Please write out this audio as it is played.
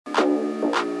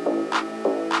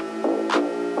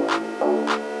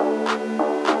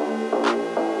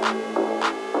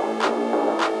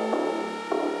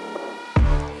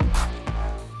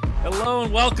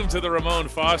and welcome to the Ramon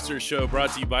Foster Show,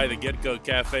 brought to you by the Get-Go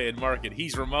Cafe and Market.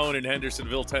 He's Ramon in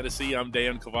Hendersonville, Tennessee. I'm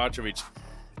Dejan Kovacevic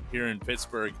here in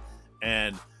Pittsburgh.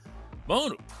 And,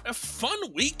 Ramon, a fun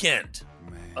weekend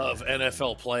of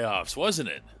NFL playoffs, wasn't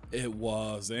it? It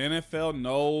was. The NFL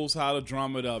knows how to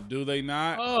drum it up, do they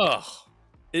not? Oh,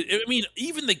 I mean,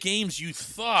 even the games you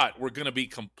thought were going to be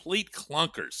complete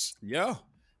clunkers. Yeah.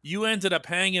 You ended up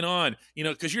hanging on,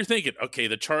 because you're thinking, okay,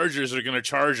 the Chargers are going to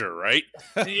charge her, right?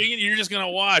 You're just going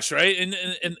to watch, right?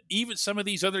 And even some of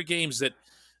these other games that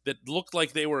looked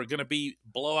like they were going to be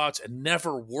blowouts and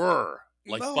never were,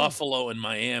 like Buffalo and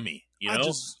Miami.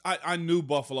 I knew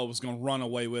Buffalo was going to run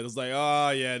away with it. It's like, oh,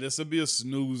 yeah, this will be a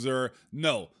snoozer.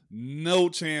 No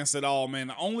chance at all, man.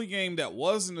 The only game that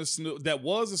wasn't a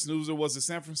snoozer was the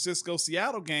San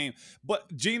Francisco-Seattle game.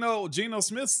 But Geno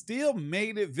Smith still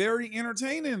made it very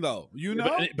entertaining, though.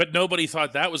 But nobody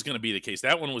thought that was going to be the case.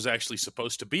 That one was actually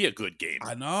supposed to be a good game.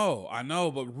 I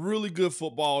know, but really good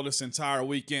football this entire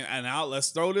weekend. And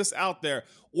let's throw this out there.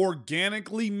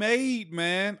 Organically made,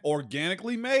 man.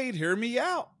 Organically made. Hear me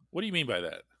out. What do you mean by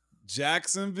that?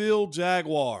 Jacksonville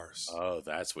Jaguars. Oh,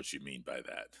 that's what you mean by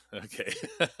that. Okay.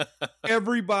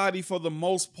 Everybody, for the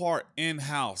most part,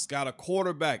 in-house. Got a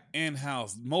quarterback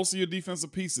in-house. Most of your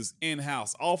defensive pieces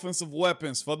in-house. Offensive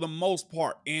weapons, for the most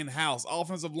part, in-house.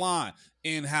 Offensive line,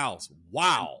 in-house.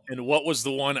 Wow. And what was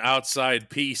the one outside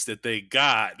piece that they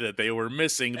got that they were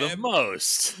missing the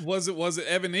most? Was it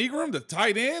Evan Ingram, the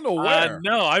tight end, or where?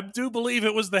 No, I do believe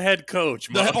it was the head coach.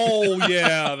 The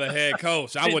head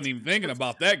coach. I wasn't even thinking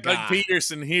about that guy. Doug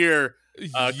Peterson here,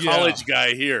 college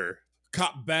guy here.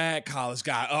 Bad college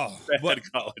guy.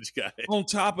 College guy. On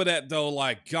top of that, though,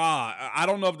 God, I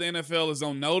don't know if the NFL is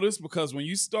on notice, because when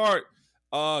you start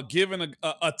giving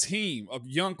a team, a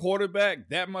young quarterback,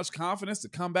 that much confidence to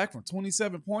come back from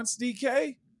 27 points,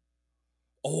 DK,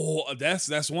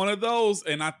 that's one of those.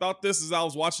 And I thought this as I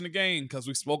was watching the game, because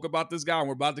we spoke about this guy and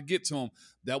we're about to get to him.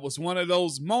 That was one of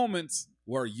those moments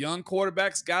where young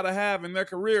quarterbacks got to have in their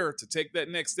career to take that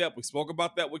next step. We spoke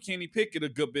about that with Kenny Pickett a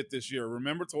good bit this year.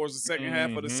 Remember, towards the second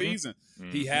half of the season,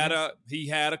 he had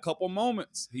a couple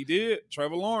moments. He did.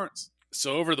 Trevor Lawrence.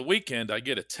 So over the weekend, I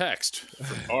get a text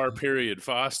from R.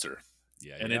 Foster.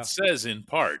 It says, in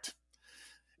part,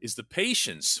 is the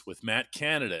patience with Matt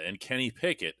Canada and Kenny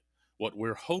Pickett what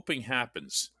we're hoping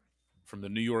happens from the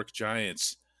New York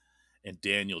Giants and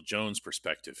Daniel Jones'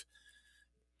 perspective?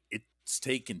 It's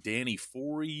taken Danny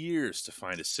 4 years to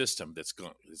find a system that's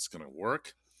going to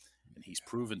work, and he's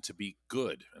proven to be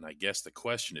good. And I guess the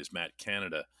question is, Matt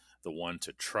Canada the one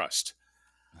to trust?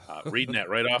 Reading that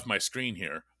right off my screen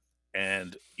here.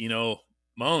 And,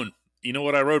 Moan, you know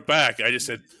what I wrote back? I just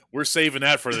said, we're saving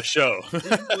that for the show.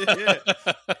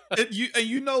 And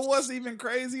you know what's even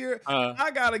crazier?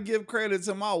 I got to give credit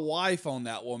to my wife on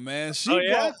that one, man.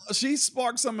 She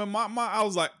sparked something in my mind. I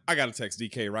was like, I got to text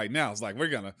DK right now. It's like, we're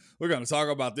gonna talk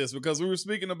about this, because we were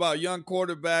speaking about young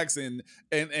quarterbacks and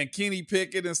Kenny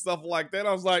Pickett and stuff like that.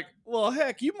 I was like, well,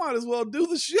 heck, you might as well do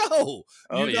the show.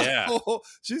 Yeah.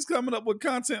 She's coming up with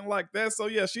content like that. So,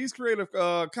 yeah, she's creative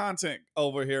content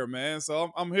over here, man.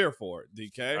 So I'm here for it,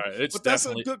 DK. Right, but that's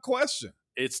a good question.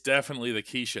 It's definitely the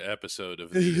Keisha episode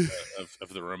of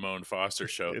the Ramon Foster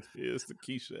Show. It is the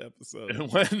Keisha episode.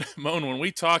 And when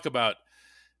we talk about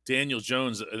Daniel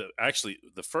Jones, actually,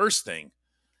 the first thing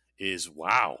is,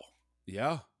 wow.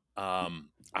 Yeah.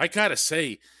 I got to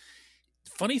say,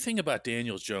 funny thing about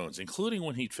Daniel Jones, including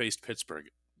when he faced Pittsburgh,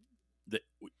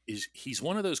 he's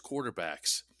one of those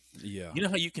quarterbacks. Yeah. You know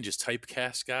how you can just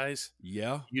typecast guys?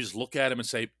 Yeah. You just look at him and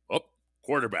say, oh,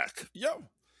 quarterback. Yeah.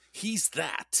 He's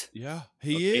that. Yeah,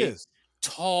 he is.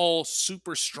 Tall,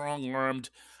 super strong-armed.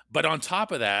 But on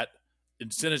top of that,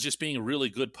 instead of just being a really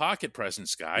good pocket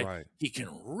presence guy, he can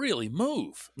really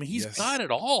move. I mean, he's got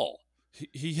it all.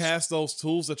 He has those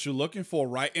tools that you're looking for,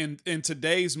 right? In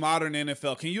today's modern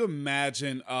NFL, can you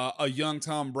imagine a young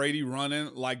Tom Brady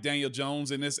running like Daniel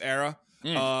Jones in this era?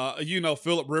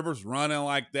 Phillip Rivers running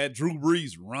like that, Drew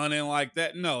Brees running like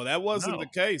that. No, that wasn't the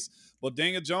case. But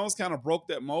Daniel Jones kind of broke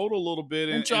that mold a little bit.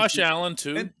 And Josh Allen,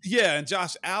 too. And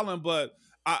Josh Allen. But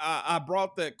I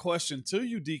brought that question to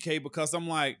you, DK, because I'm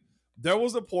like, there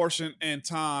was a portion in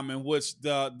time in which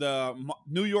the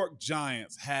New York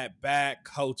Giants had bad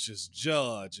coaches,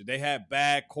 they had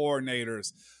bad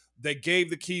coordinators. They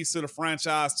gave the keys to the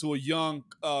franchise to a young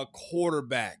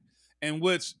quarterback, in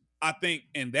which I think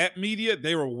in that media,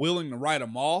 they were willing to write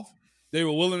him off. They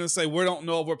were willing to say, we don't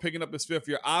know if we're picking up his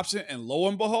fifth-year option. And lo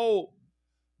and behold,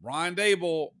 Brian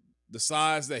Daboll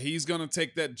decides that he's going to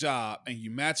take that job, and you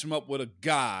match him up with a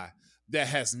guy that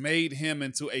has made him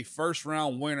into a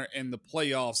first-round winner in the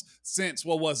playoffs since,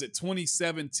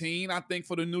 2017, I think,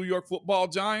 for the New York Football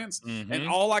Giants. Mm-hmm. And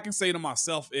all I can say to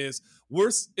myself is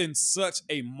we're in such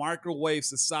a microwave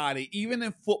society, even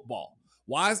in football.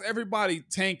 Why is everybody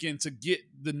tanking to get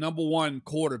the number one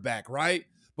quarterback, right?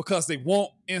 Because they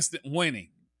want instant winning.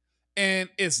 And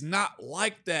it's not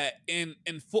like that in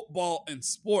football and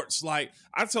sports. Like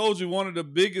I told you, one of the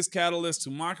biggest catalysts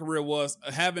to my career was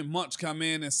having Munch come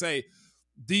in and say,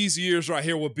 these years right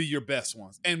here will be your best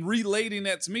ones. And relating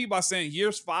that to me by saying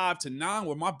years 5 to 9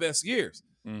 were my best years.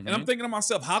 Mm-hmm. And I'm thinking to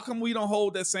myself, how come we don't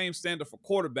hold that same standard for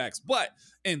quarterbacks? But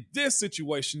in this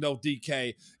situation, though,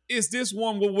 DK, is this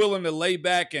one we're willing to lay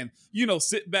back and,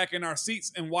 sit back in our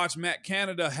seats and watch Matt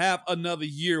Canada have another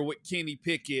year with Kenny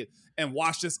Pickett and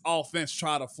watch this offense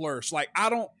try to flourish? Like,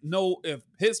 I don't know if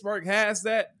Pittsburgh has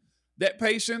that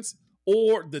patience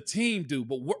or the team do,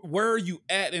 but where are you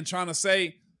at in trying to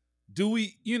say, do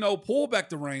we, pull back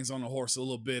the reins on the horse a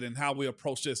little bit and how we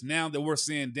approach this now that we're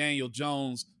seeing Daniel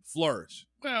Jones flourish?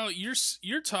 Well,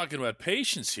 you're talking about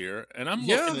patience here, and I'm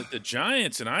looking at the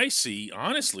Giants, and I see,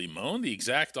 honestly, Moan, the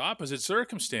exact opposite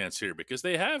circumstance here because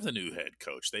they have the new head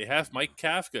coach. They have Mike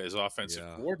Kafka as offensive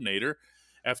coordinator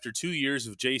after 2 years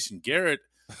of Jason Garrett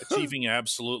achieving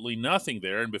absolutely nothing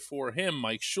there, and before him,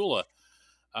 Mike Shula.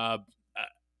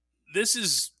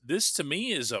 This to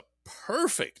me is a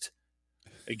perfect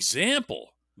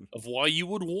example of why you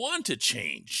would want to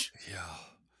change.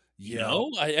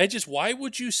 I just, why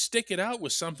would you stick it out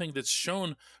with something that's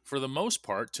shown for the most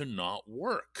part to not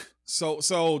work?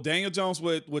 So Daniel Jones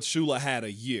with Shula had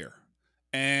a year,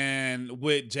 and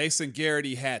with Jason Garrett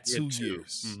he had 2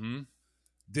 years. Mm-hmm.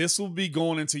 This will be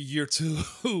going into year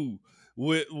 2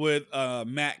 with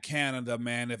Matt Canada,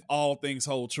 man, if all things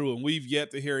hold true. And we've yet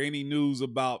to hear any news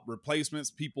about replacements,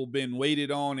 people been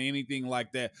waited on, anything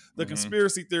like that. The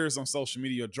conspiracy theorists on social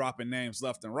media are dropping names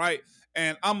left and right.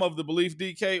 And I'm of the belief,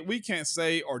 DK, we can't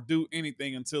say or do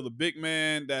anything until the big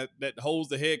man that holds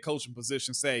the head coaching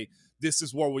position say, this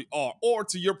is where we are. Or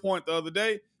to your point the other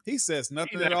day, he says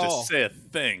nothing at all. He doesn't say a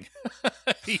thing.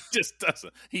 He just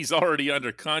doesn't. He's already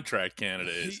under contract,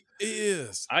 Canada is. He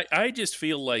is. I just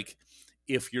feel like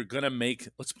if you're going to make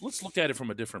 – let's look at it from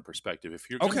a different perspective. If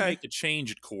you're going to make a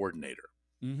change at coordinator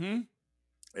in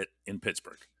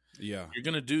Pittsburgh, you're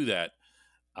going to do that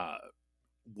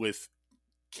with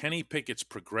Kenny Pickett's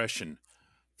progression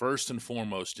first and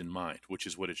foremost in mind, which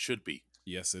is what it should be.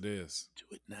 Yes, it is. Do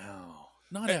it now.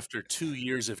 Not after 2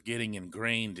 years of getting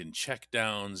ingrained in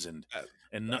checkdowns and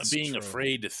not being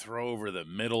afraid to throw over the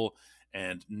middle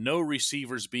and no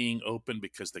receivers being open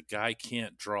because the guy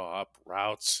can't draw up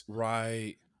routes.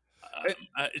 Right.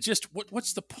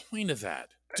 What's the point of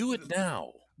that? Do it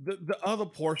now. The other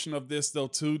portion of this, though,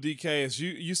 too, DK, is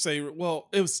you say, well,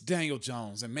 it was Daniel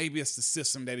Jones, and maybe it's the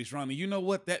system that he's running. You know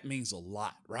what? That means a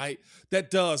lot, right?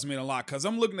 That does mean a lot, because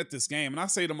I'm looking at this game, and I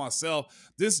say to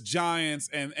myself, this Giants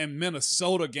and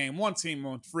Minnesota game, one team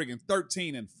on friggin'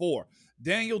 13-4.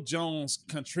 Daniel Jones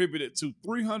contributed to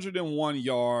 301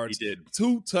 yards, he did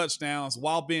 2 touchdowns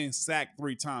while being sacked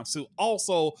 3 times, too.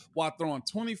 Also, while throwing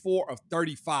 24 of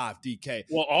 35, DK.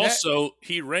 Well, also,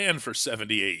 he ran for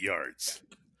 78 yards.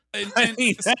 I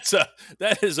mean,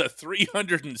 that is a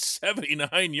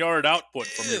 379-yard output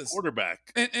from the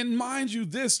quarterback. And mind you,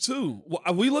 this too.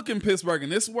 We look in Pittsburgh, and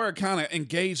this is where it kind of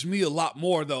engaged me a lot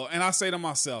more, though. And I say to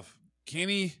myself,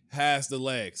 Kenny has the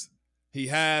legs. He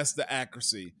has the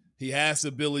accuracy. He has the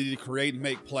ability to create and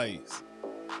make plays.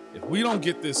 If we don't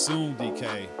get this soon,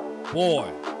 DK,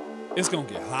 boy, it's going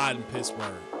to get hot in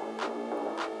Pittsburgh.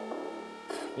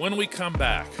 When we come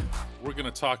back, we're going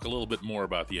to talk a little bit more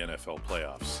about the NFL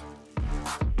playoffs.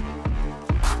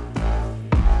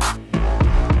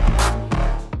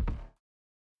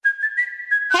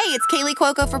 Hey, it's Kaylee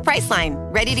Cuoco for Priceline.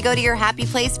 Ready to go to your happy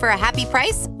place for a happy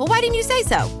price? Well, why didn't you say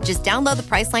so? Just download the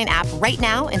Priceline app right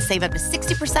now and save up to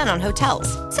 60% on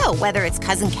hotels. So whether it's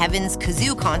Cousin Kevin's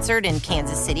Kazoo Concert in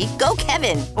Kansas City, go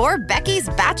Kevin, or Becky's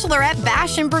Bachelorette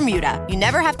Bash in Bermuda, you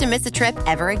never have to miss a trip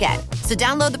ever again. So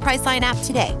download the Priceline app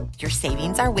today. Your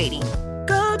savings are waiting.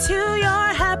 Go to your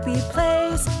happy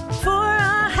place for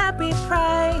a happy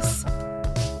price.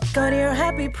 Go to your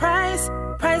happy price,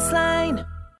 Priceline.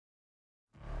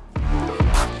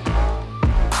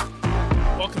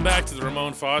 Welcome back to the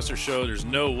Ramon Foster Show. There's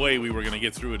no way we were going to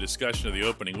get through a discussion of the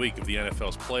opening week of the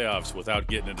NFL's playoffs without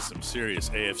getting into some serious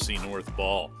AFC North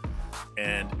ball.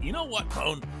 And you know what,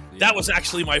 Ramon? Yeah. That was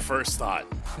actually my first thought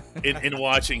in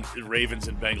watching Ravens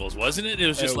and Bengals, wasn't it? It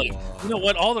was just you know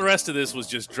what? All the rest of this was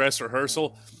just dress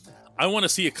rehearsal. I want to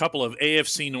see a couple of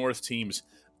AFC North teams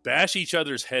bash each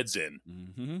other's heads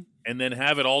in, and then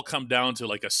have it all come down to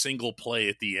like a single play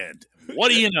at the end. What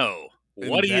do you know?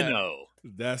 What do you know?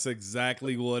 That's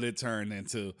exactly what it turned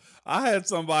into. I had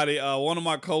somebody, one of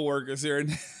my coworkers here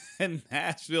in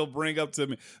Nashville, bring up to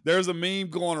me, there's a meme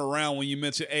going around when you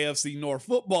mention AFC North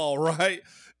football, right?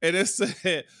 And it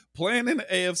said, playing in the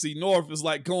AFC North is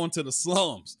like going to the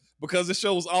slums, because it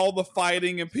shows all the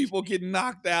fighting and people getting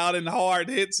knocked out and hard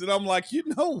hits. And I'm like, you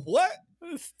know what?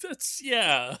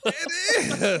 Yeah.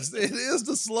 It is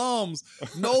the slums.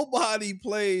 Nobody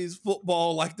plays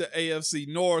football like the AFC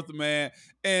North, man.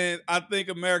 And I think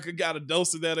America got a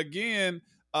dose of that again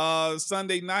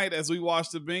Sunday night as we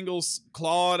watched the Bengals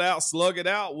slug it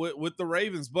out with the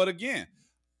Ravens. But again,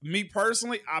 me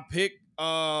personally, I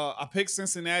picked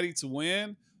Cincinnati to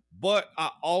win, but I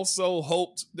also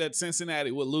hoped that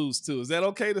Cincinnati would lose too. Is that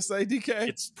okay to say, DK?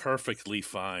 It's perfectly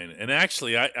fine. And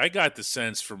actually, I got the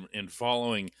sense from in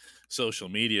following social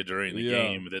media during the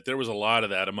game that there was a lot of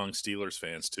that among Steelers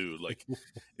fans too. Like,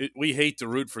 we hate to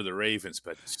root for the Ravens,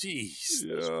 but geez,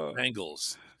 those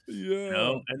Bengals.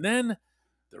 Yeah. And then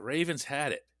the Ravens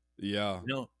had it. Yeah.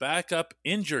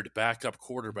 Injured backup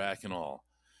quarterback and all.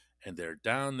 And they're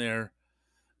down there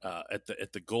at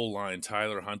the goal line.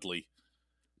 Tyler Huntley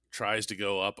tries to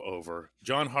go up over.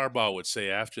 John Harbaugh would say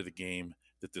after the game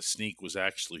that the sneak was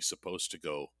actually supposed to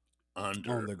go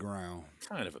under. On the ground.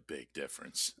 Kind of a big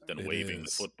difference than waving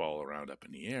the football around up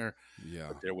in the air. Yeah.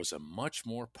 But there was a much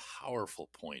more powerful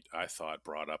point, I thought,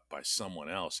 brought up by someone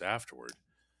else afterward.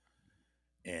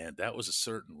 And that was a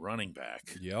certain running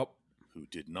back who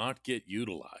did not get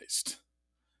utilized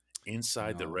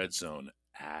inside the red zone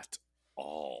at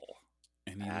all.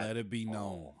 And he let it be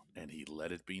known. And he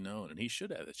let it be known. And he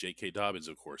should have. That's J.K. Dobbins,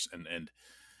 of course. And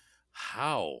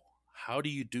how do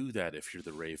you do that if you're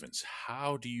the Ravens?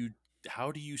 How do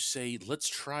you say, let's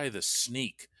try the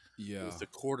sneak with the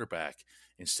quarterback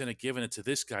instead of giving it to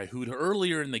this guy who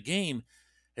earlier in the game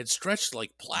had stretched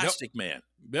like Plastic Man?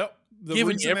 Yep.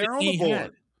 Giving everything he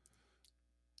had.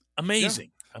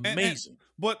 Amazing. Yeah. Amazing.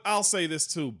 But I'll say this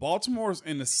too. Baltimore's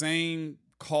in the same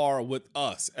car with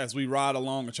us as we ride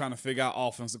along and trying to figure out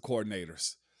offensive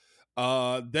coordinators.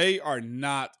 They are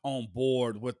not on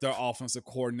board with their offensive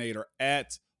coordinator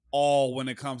at all when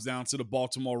it comes down to the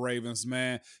Baltimore Ravens,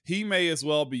 man. He may as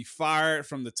well be fired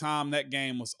from the time that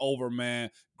game was over, man.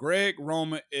 Greg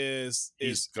Roman is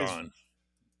gone.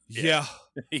 Yeah.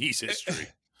 He's history.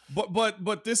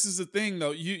 But this is the thing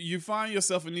though. You find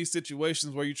yourself in these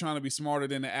situations where you're trying to be smarter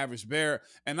than the average bear.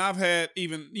 And I've had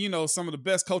even, some of the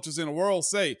best coaches in the world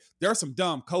say there are some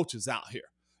dumb coaches out here.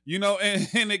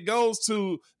 And it goes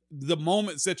to the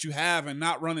moments that you have and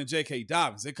not running J.K.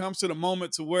 Dobbins. It comes to the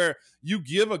moment to where you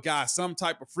give a guy some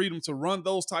type of freedom to run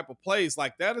those type of plays.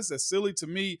 Like, that is as silly to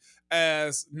me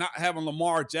as not having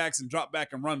Lamar Jackson drop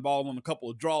back and run ball on a couple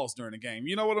of draws during the game.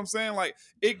 You know what I'm saying? Like,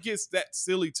 it gets that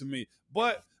silly to me.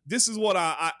 But this is what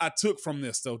I took from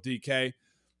this, though, DK.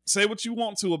 Say what you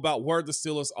want to about where the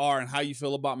Steelers are and how you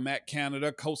feel about Matt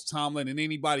Canada, Coach Tomlin, and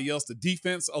anybody else, the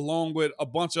defense, along with a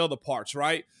bunch of other parts,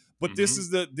 right? But this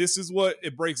is what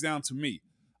it breaks down to me.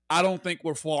 I don't think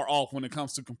we're far off when it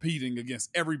comes to competing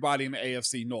against everybody in the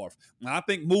AFC North. And I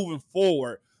think moving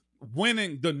forward,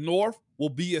 winning the North will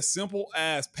be as simple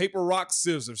as paper, rock,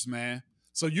 scissors, man.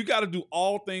 So you got to do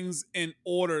all things in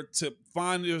order to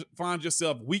find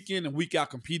yourself week in and week out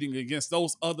competing against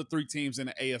those other three teams in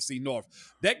the AFC North.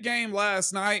 That game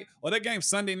last night, or that game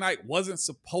Sunday night, wasn't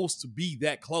supposed to be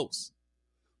that close.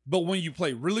 But when you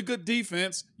play really good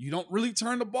defense, you don't really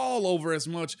turn the ball over as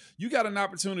much. You got an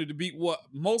opportunity to beat what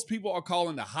most people are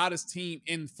calling the hottest team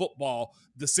in football,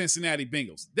 the Cincinnati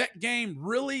Bengals. That game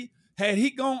really, had he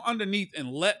gone underneath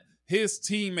and let his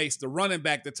teammates, the running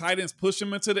back, the tight ends, push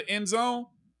him into the end zone,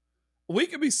 we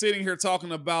could be sitting here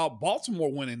talking about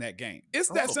Baltimore winning that game. It's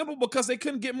that simple because they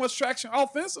couldn't get much traction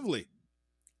offensively.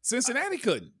 Cincinnati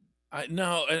couldn't.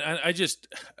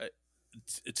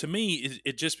 To me,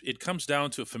 it comes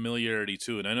down to familiarity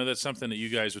too, and I know that's something that you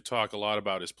guys would talk a lot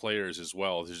about as players as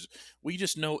well. We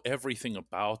just know everything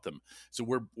about them, so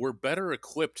we're better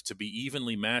equipped to be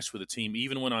evenly matched with a team,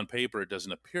 even when on paper it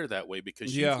doesn't appear that way,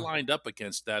 because you've lined up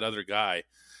against that other guy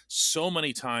so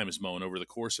many times, Moan, over the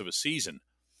course of a season.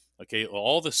 Okay,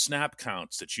 all the snap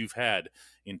counts that you've had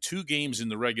in 2 games in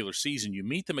the regular season, you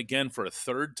meet them again for a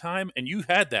third time, and you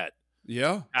had that.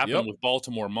 Happened with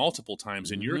Baltimore multiple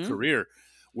times in your career,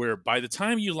 where by the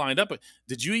time you lined up,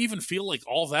 did you even feel like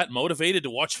all that motivated to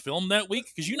watch film that week?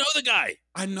 Because you know the guy.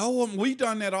 I know him. We've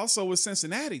done that also with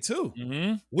Cincinnati too.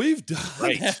 Mm-hmm. We've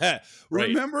done that.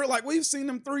 Remember, like, we've seen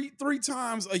them three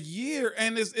times a year,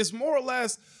 and it's more or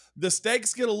less the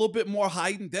stakes get a little bit more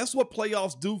heightened. That's what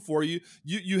playoffs do for you.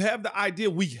 You have the idea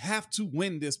we have to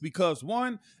win this because,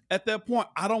 one, at that point,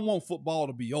 I don't want football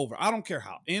to be over. I don't care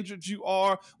how injured you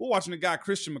are. We're watching a guy,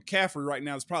 Christian McCaffrey, right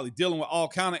now is probably dealing with all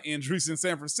kind of injuries in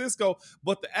San Francisco.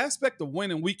 But the aspect of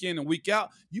winning week in and week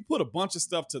out, you put a bunch of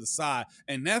stuff to the side.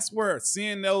 And that's where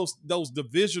seeing those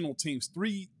divisional teams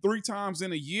three times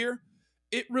in a year,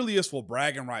 it really is for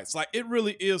bragging rights. Like, it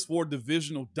really is for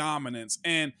divisional dominance.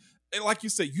 And like you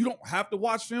said, you don't have to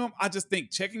watch film. I just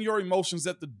think checking your emotions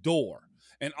at the door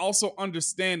and also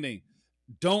understanding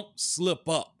don't slip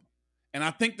up. And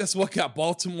I think that's what got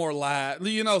Baltimore live.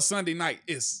 You know, Sunday night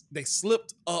is they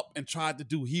slipped up and tried to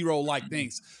do hero-like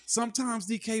things. Sometimes,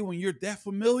 DK, when you're that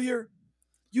familiar,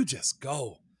 you just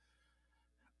go.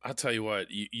 I'll tell you what,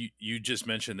 you just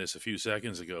mentioned this a few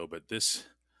seconds ago, but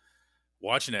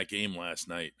watching that game last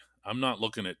night, I'm not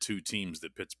looking at two teams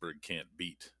that Pittsburgh can't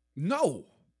beat. No.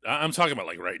 I'm talking about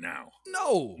like right now.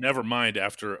 No. Never mind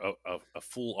after a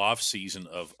full off season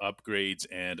of upgrades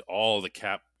and all the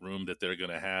cap room that they're going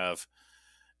to have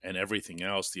and everything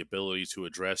else, the ability to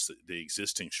address the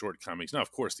existing shortcomings. Now,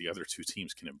 of course, the other two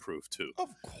teams can improve too. Of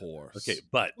course. Okay,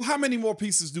 but how many more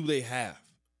pieces do they have?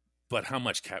 But how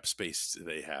much cap space do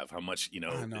they have? How much, you know?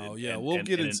 I know, we'll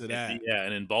get into that.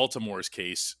 And in Baltimore's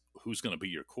case, who's going to be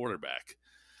your quarterback?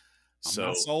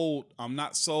 I'm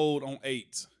not sold on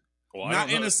 8. Well, I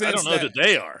don't know that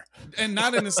they are. And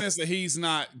not in the sense that he's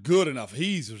not good enough.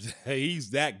 He's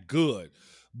that good.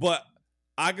 But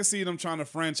I can see them trying to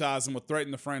franchise him or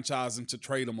threaten to franchise him to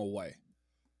trade him away.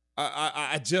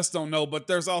 I just don't know. But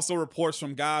there's also reports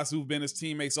from guys who've been his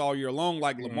teammates all year long,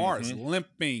 like Lamar is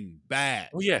limping bad.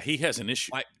 Oh, yeah, he has an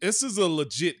issue. Like, this is a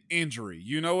legit injury.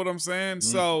 You know what I'm saying?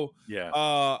 Mm-hmm. So,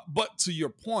 yeah. But to your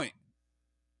point,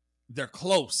 they're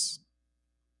close.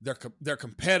 They're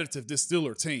competitive, this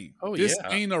Steeler team. Oh, this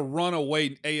ain't a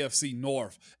runaway AFC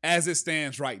North as it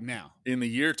stands right now. In the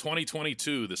year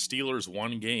 2022, the Steelers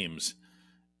won games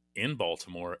in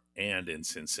Baltimore and in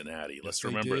Cincinnati. Let's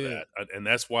remember that. And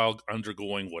that's while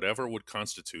undergoing whatever would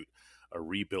constitute a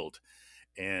rebuild.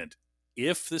 And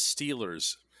if the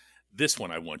Steelers, this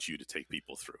one I want you to take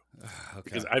people through. Okay.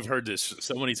 Because I've heard this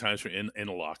so many times in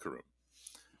a locker room.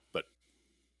 But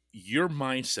your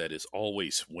mindset is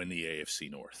always win the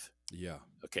AFC North. Yeah.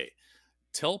 Okay.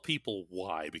 Tell people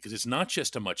why, because it's not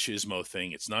just a machismo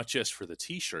thing. It's not just for the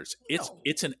T-shirts.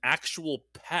 It's an actual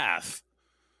path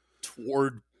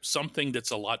toward something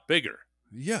that's a lot bigger.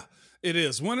 Yeah, it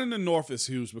is. Winning the North is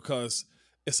huge because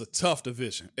it's a tough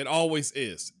division. It always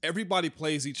is. Everybody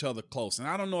plays each other close. And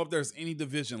I don't know if there's any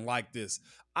division like this.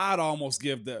 I'd almost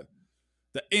give the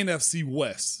NFC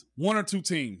West, one or two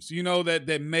teams, you know,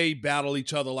 that may battle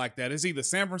each other like that. It's either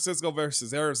San Francisco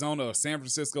versus Arizona or San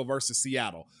Francisco versus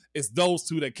Seattle. It's those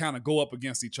two that kind of go up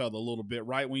against each other a little bit,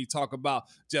 right? When you talk about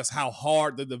just how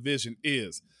hard the division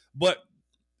is. But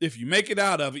if you make it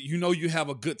out of it, you know you have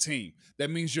a good team.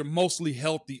 That means you're mostly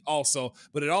healthy also.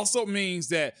 But it also means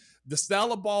that the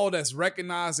style of ball that's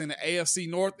recognized in the AFC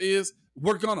North is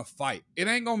we're going to fight. It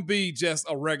ain't going to be just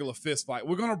a regular fist fight.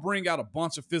 We're going to bring out a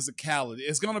bunch of physicality.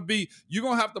 It's going to be, you're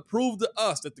going to have to prove to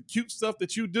us that the cute stuff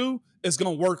that you do is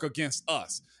going to work against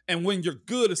us. And when you're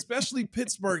good, especially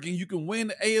Pittsburgh, and you can win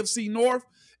the AFC North,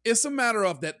 it's a matter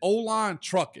of that O-line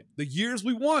trucking. The years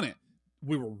we won it,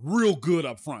 we were real good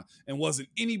up front and wasn't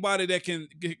anybody that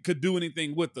could do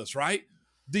anything with us, right?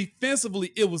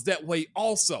 Defensively, it was that way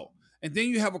also. And then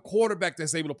you have a quarterback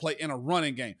that's able to play in a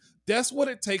running game. That's what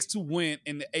it takes to win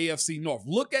in the AFC North.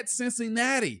 Look at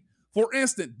Cincinnati. For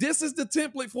instance, this is the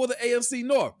template for the AFC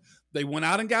North. They went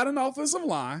out and got an offensive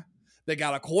line. They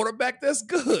got a quarterback that's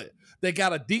good. They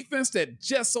got a defense that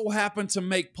just so happened to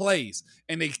make plays.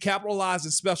 And they capitalized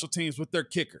in special teams with their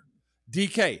kicker.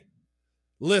 DK,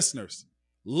 listeners,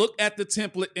 look at the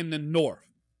template in the North.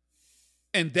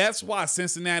 And that's why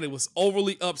Cincinnati was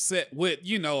overly upset with,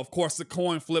 you know, of course, the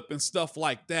coin flip and stuff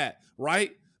like that,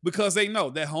 right? Because they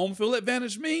know that home field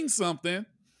advantage means something,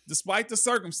 despite the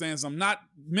circumstance. I'm not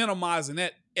minimizing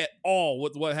that at all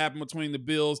with what happened between the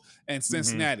Bills and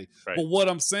Cincinnati. Mm-hmm. Right. But what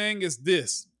I'm saying is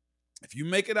this. If you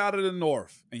make it out of the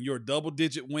North and you're a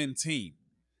double-digit win team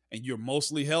and you're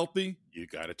mostly healthy, you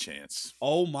got a chance.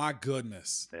 Oh, my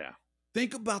goodness. Yeah.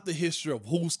 Think about the history of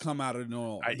who's come out of the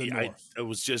North. I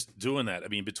was just doing that. I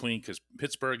mean, because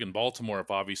Pittsburgh and Baltimore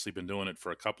have obviously been doing it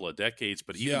for a couple of decades,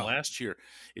 but even last year,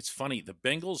 it's funny. The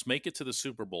Bengals make it to the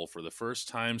Super Bowl for the first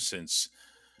time since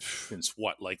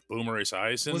what, like Boomer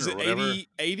Esiason was or it whatever?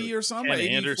 80 or something? And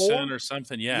 84? Anderson or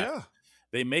something, yeah.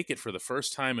 They make it for the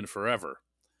first time in forever.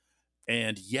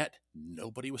 And yet,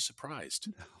 nobody was surprised.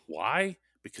 Why?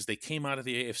 because they came out of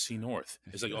the AFC North.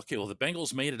 It's like, okay, well, the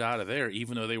Bengals made it out of there,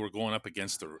 even though they were going up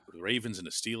against the Ravens and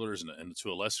the Steelers and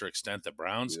to a lesser extent the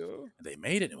Browns. Yeah. And they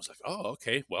made it. And it was like, oh,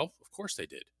 okay, well, of course they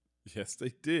did. Yes,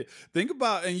 they did. Think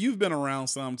about, and you've been around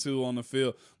some too on the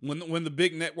field. When the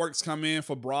big networks come in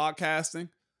for broadcasting,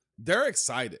 they're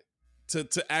excited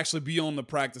to actually be on the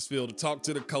practice field, to talk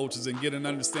to the coaches and get an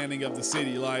understanding of the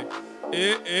city. Like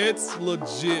it's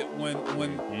legit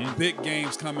when big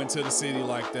games come into the city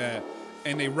like that,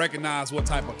 and they recognize what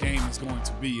type of game it's going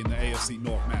to be in the AFC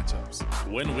North matchups.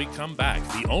 When we come back,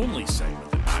 the only segment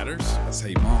that matters. That's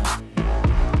Hey Mom.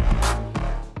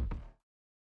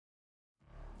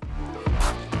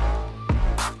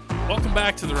 Welcome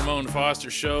back to the Ramon Foster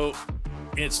Show.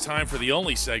 It's time for the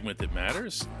only segment that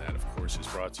matters. That, of course, is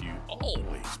brought to you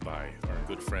always by our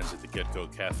good friends at the Get-Go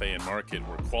Cafe and Market,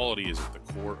 where quality is at the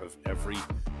core of every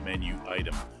menu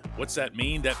item. What's that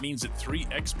mean? That means that 3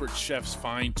 expert chefs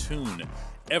fine-tune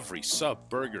every sub,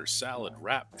 burger, salad,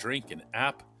 wrap, drink, and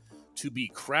app to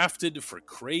be crafted for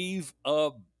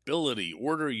craveability.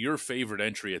 Order your favorite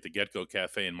entry at the Get-Go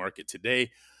Cafe and Market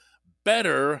today.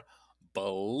 Better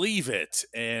believe it.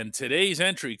 And today's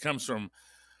entry comes from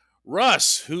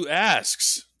Russ, who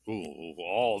asks,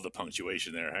 all the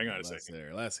punctuation there. Hang on a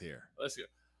second. Let's hear.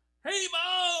 Hey,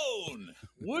 Moan,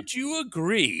 would you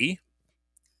agree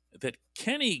that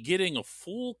Kenny getting a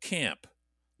full camp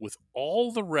with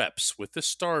all the reps with the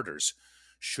starters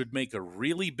should make a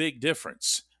really big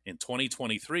difference in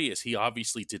 2023, as he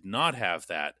obviously did not have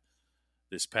that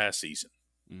this past season?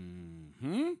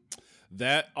 Mm-hmm.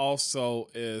 That also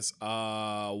is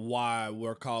why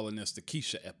we're calling this the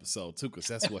Keisha episode, too, because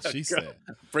that's what she said.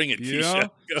 Bring it,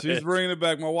 Keisha. She's bringing it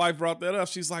back. My wife brought that up.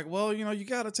 She's like, well, you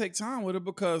got to take time with it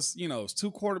because, it's 2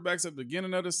 quarterbacks at the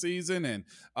beginning of the season, and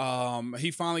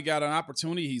he finally got an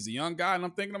opportunity. He's a young guy, and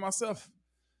I'm thinking to myself,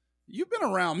 you've been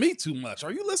around me too much.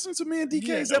 Are you listening to me in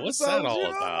DK's episodes? What's that all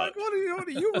about? Like, what are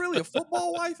you really a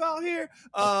football wife out here?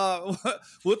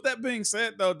 With that being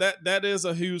said, though, that is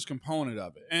a huge component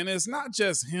of it. And it's not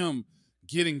just him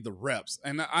getting the reps.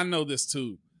 And I know this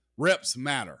too. Reps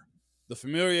matter. The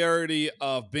familiarity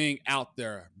of being out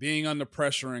there, being under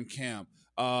pressure in camp,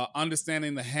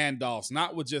 understanding the handoffs,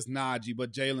 not with just Najee,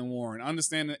 but Jaylen Warren,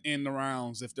 understanding in the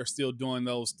rounds if they're still doing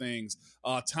those things,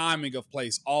 timing of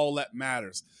plays, all that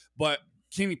matters. But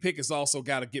Kenny Pickett's also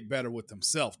got to get better with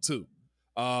himself too.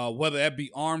 Whether that be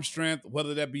arm strength,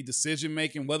 whether that be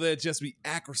decision-making, whether it just be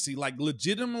accuracy, like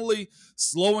legitimately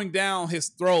slowing down his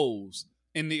throws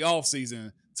in the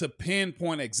offseason to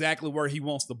pinpoint exactly where he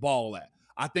wants the ball at.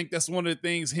 I think that's one of the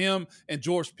things him and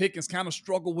George Pickens kind of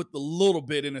struggle with a little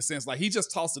bit, in a sense. Like, he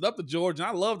just tossed it up to George, and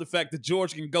I love the fact that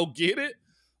George can go get it,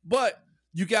 but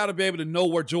you got to be able to know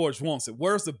where George wants it.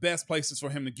 Where's the best places for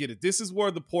him to get it? This is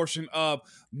where the portion of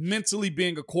mentally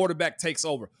being a quarterback takes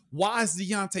over. Why is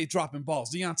Deontay dropping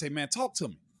balls? Deontay, man, talk to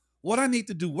me. What I need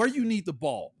to do, where you need the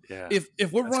ball. Yeah,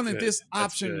 if we're running this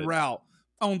option route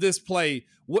on this play,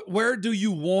 where do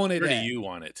you want it at? Where do you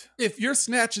want it? If you're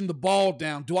snatching the ball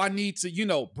down, do I need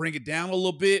to, bring it down a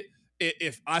little bit?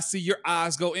 If I see your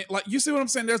eyes go in, like, you see what I'm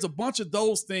saying? There's a bunch of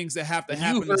those things that have to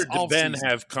happen. You heard Ben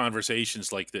have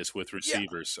conversations like this with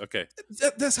receivers. Yeah. Okay.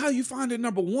 That's how you find it,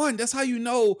 number one. That's how you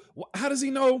know. How does he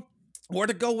know where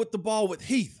to go with the ball with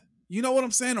Heath? You know what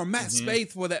I'm saying? Or Matt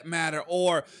Spaeth, for that matter.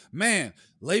 Or, man,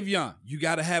 Le'Veon, you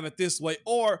got to have it this way.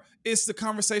 Or it's the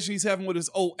conversation he's having with his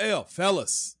OL.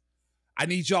 Fellas, I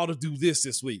need y'all to do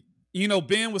this week.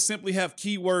 Ben would simply have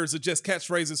keywords or just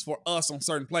catchphrases for us on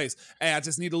certain plays. Hey, I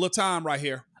just need a little time right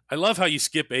here. I love how you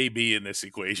skip AB in this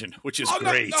equation, which is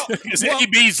great. Because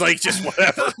AB's like just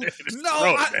whatever.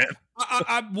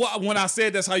 When I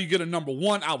said that's how you get a number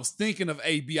one, I was thinking of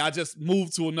AB. I just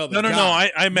moved to another guy. No.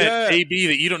 I meant AB,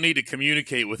 that you don't need to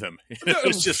communicate with him. It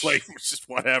was just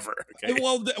whatever. Okay?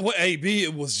 Well, AB,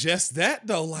 it was just that,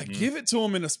 though. Like, give it to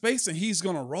him in a space and he's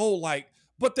going to roll like.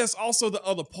 But that's also the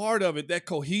other part of it, that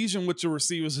cohesion with your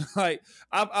receivers. Like,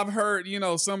 I've heard,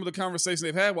 some of the conversations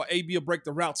they've had where AB will break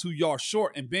the route 2 yards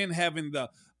short, and Ben having the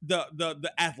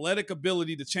athletic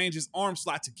ability to change his arm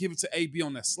slot to give it to AB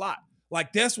on that slot.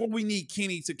 Like, that's what we need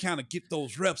Kenny to kind of get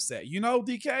those reps at.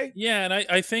 DK? Yeah, and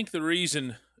I think the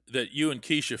reason that you and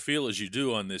Keisha feel as you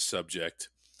do on this subject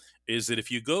is that if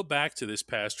you go back to this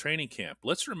past training camp,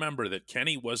 let's remember that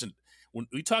Kenny wasn't. When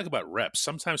we talk about reps,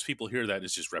 sometimes people hear that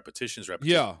as just repetitions,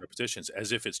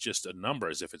 as if it's just a number,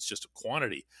 as if it's just a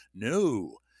quantity.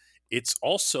 No, it's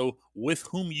also with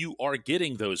whom you are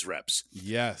getting those reps.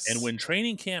 Yes. And when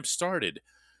training camp started,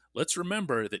 let's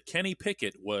remember that Kenny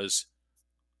Pickett was,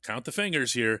 count the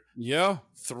fingers here,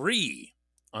 3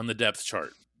 on the depth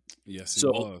chart. Yes, he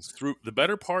was. Through the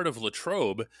better part of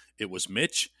Latrobe, it was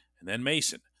Mitch and then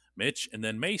Mason, Mitch, and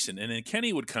then Mason. And then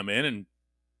Kenny would come in and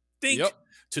think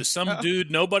to some dude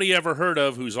nobody ever heard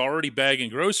of who's already bagging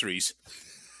groceries.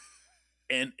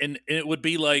 And it would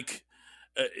be like,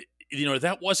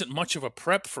 that wasn't much of a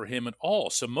prep for him at all.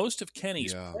 So most of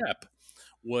Kenny's prep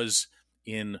was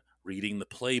in reading the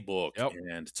playbook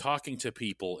and talking to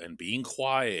people and being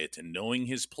quiet and knowing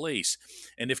his place.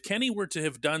 And if Kenny were to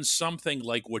have done something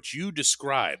like what you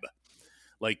describe,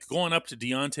 like going up to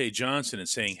Deontay Johnson and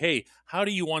saying, hey, how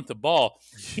do you want the ball?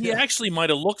 He actually might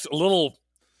have looked a little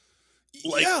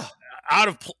like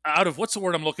out of what's the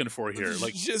word I'm looking for here?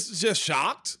 Like just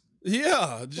shocked.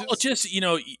 Yeah.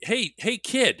 Hey,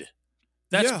 kid,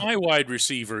 that's my wide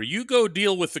receiver. You go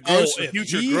deal with the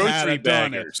future grocery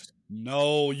baggers.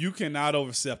 No, you cannot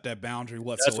overstep that boundary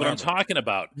whatsoever. That's what I'm talking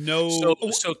about. No.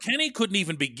 So Kenny couldn't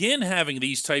even begin having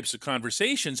these types of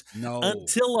conversations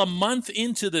until a month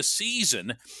into the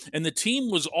season, and the team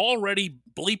was already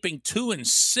bleeping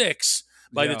 2-6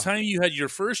 by the time you had your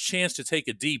first chance to take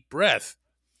a deep breath.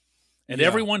 And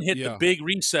everyone hit the big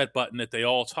reset button that they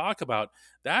all talk about.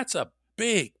 That's a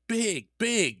big, big,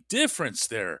 big difference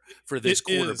there for this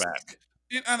quarterback.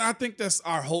 And I think that's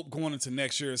our hope going into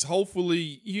next year is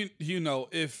hopefully,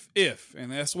 if, and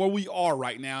that's where we are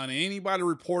right now, and anybody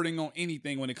reporting on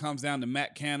anything when it comes down to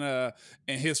Matt Canada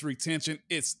and his retention,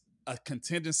 it's a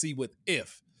contingency with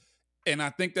if. And I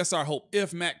think that's our hope.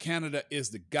 If Matt Canada is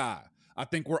the guy, I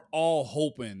think we're all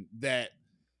hoping that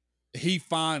he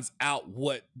finds out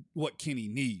what Kenny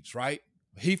needs, right?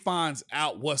 He finds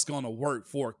out what's going to work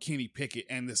for Kenny Pickett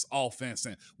and this offense,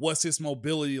 and what's his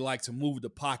mobility like to move the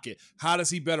pocket. How does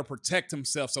he better protect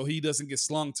himself so he doesn't get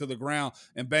slung to the ground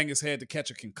and bang his head to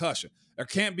catch a concussion? There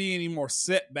can't be any more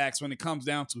setbacks when it comes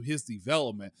down to his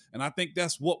development. And I think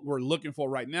that's what we're looking for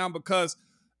right now, because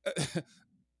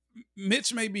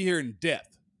Mitch may be here in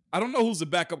depth. I don't know who's the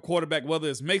backup quarterback, whether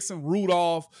it's Mason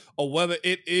Rudolph or whether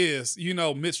it is,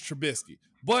 Mitch Trubisky.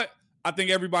 But I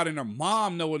think everybody and their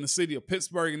mom know in the city of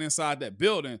Pittsburgh and inside that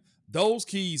building, those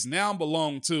keys now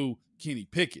belong to Kenny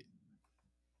Pickett.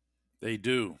 They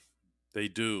do.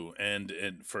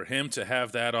 And for him to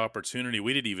have that opportunity,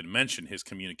 we didn't even mention his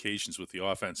communications with the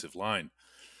offensive line.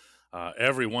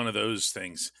 Every one of those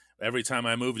things. Every time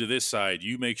I move to this side,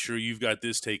 you make sure you've got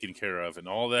this taken care of, and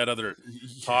all that other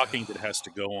talking that has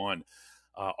to go on.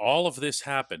 All of this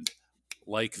happened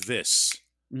like this.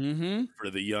 Mm-hmm. For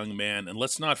the young man. And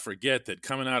let's not forget that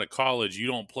coming out of college, you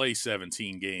don't play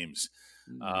 17 games.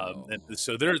 No. And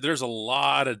so there's a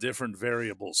lot of different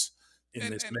variables in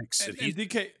this mix. And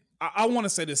DK, I want to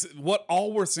say this. What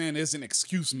all we're saying isn't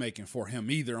excuse making for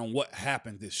him either on what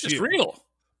happened this year. It's real.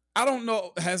 I don't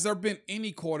know. Has there been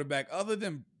any quarterback other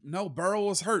than Burrow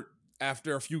was hurt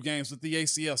after a few games with the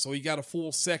ACL, so he got a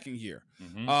full second year.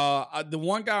 Mm-hmm. The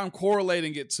one guy I'm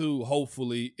correlating it to,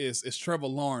 hopefully, is Trevor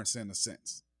Lawrence in a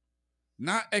sense.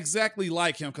 Not exactly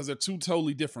like him because they're two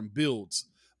totally different builds.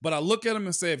 But I look at him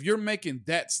and say, if you're making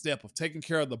that step of taking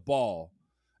care of the ball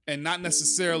and not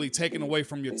necessarily taking away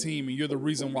from your team and you're the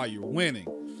reason why you're winning,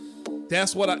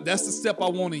 that's the step I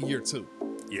want in year 2.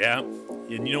 Yeah.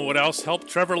 And you know what else helped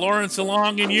Trevor Lawrence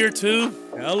along in year 2?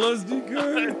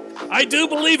 LSD. I do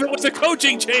believe it was a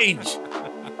coaching change.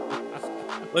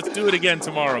 Let's do it again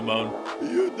tomorrow, Moan.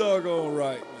 You doggone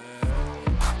right.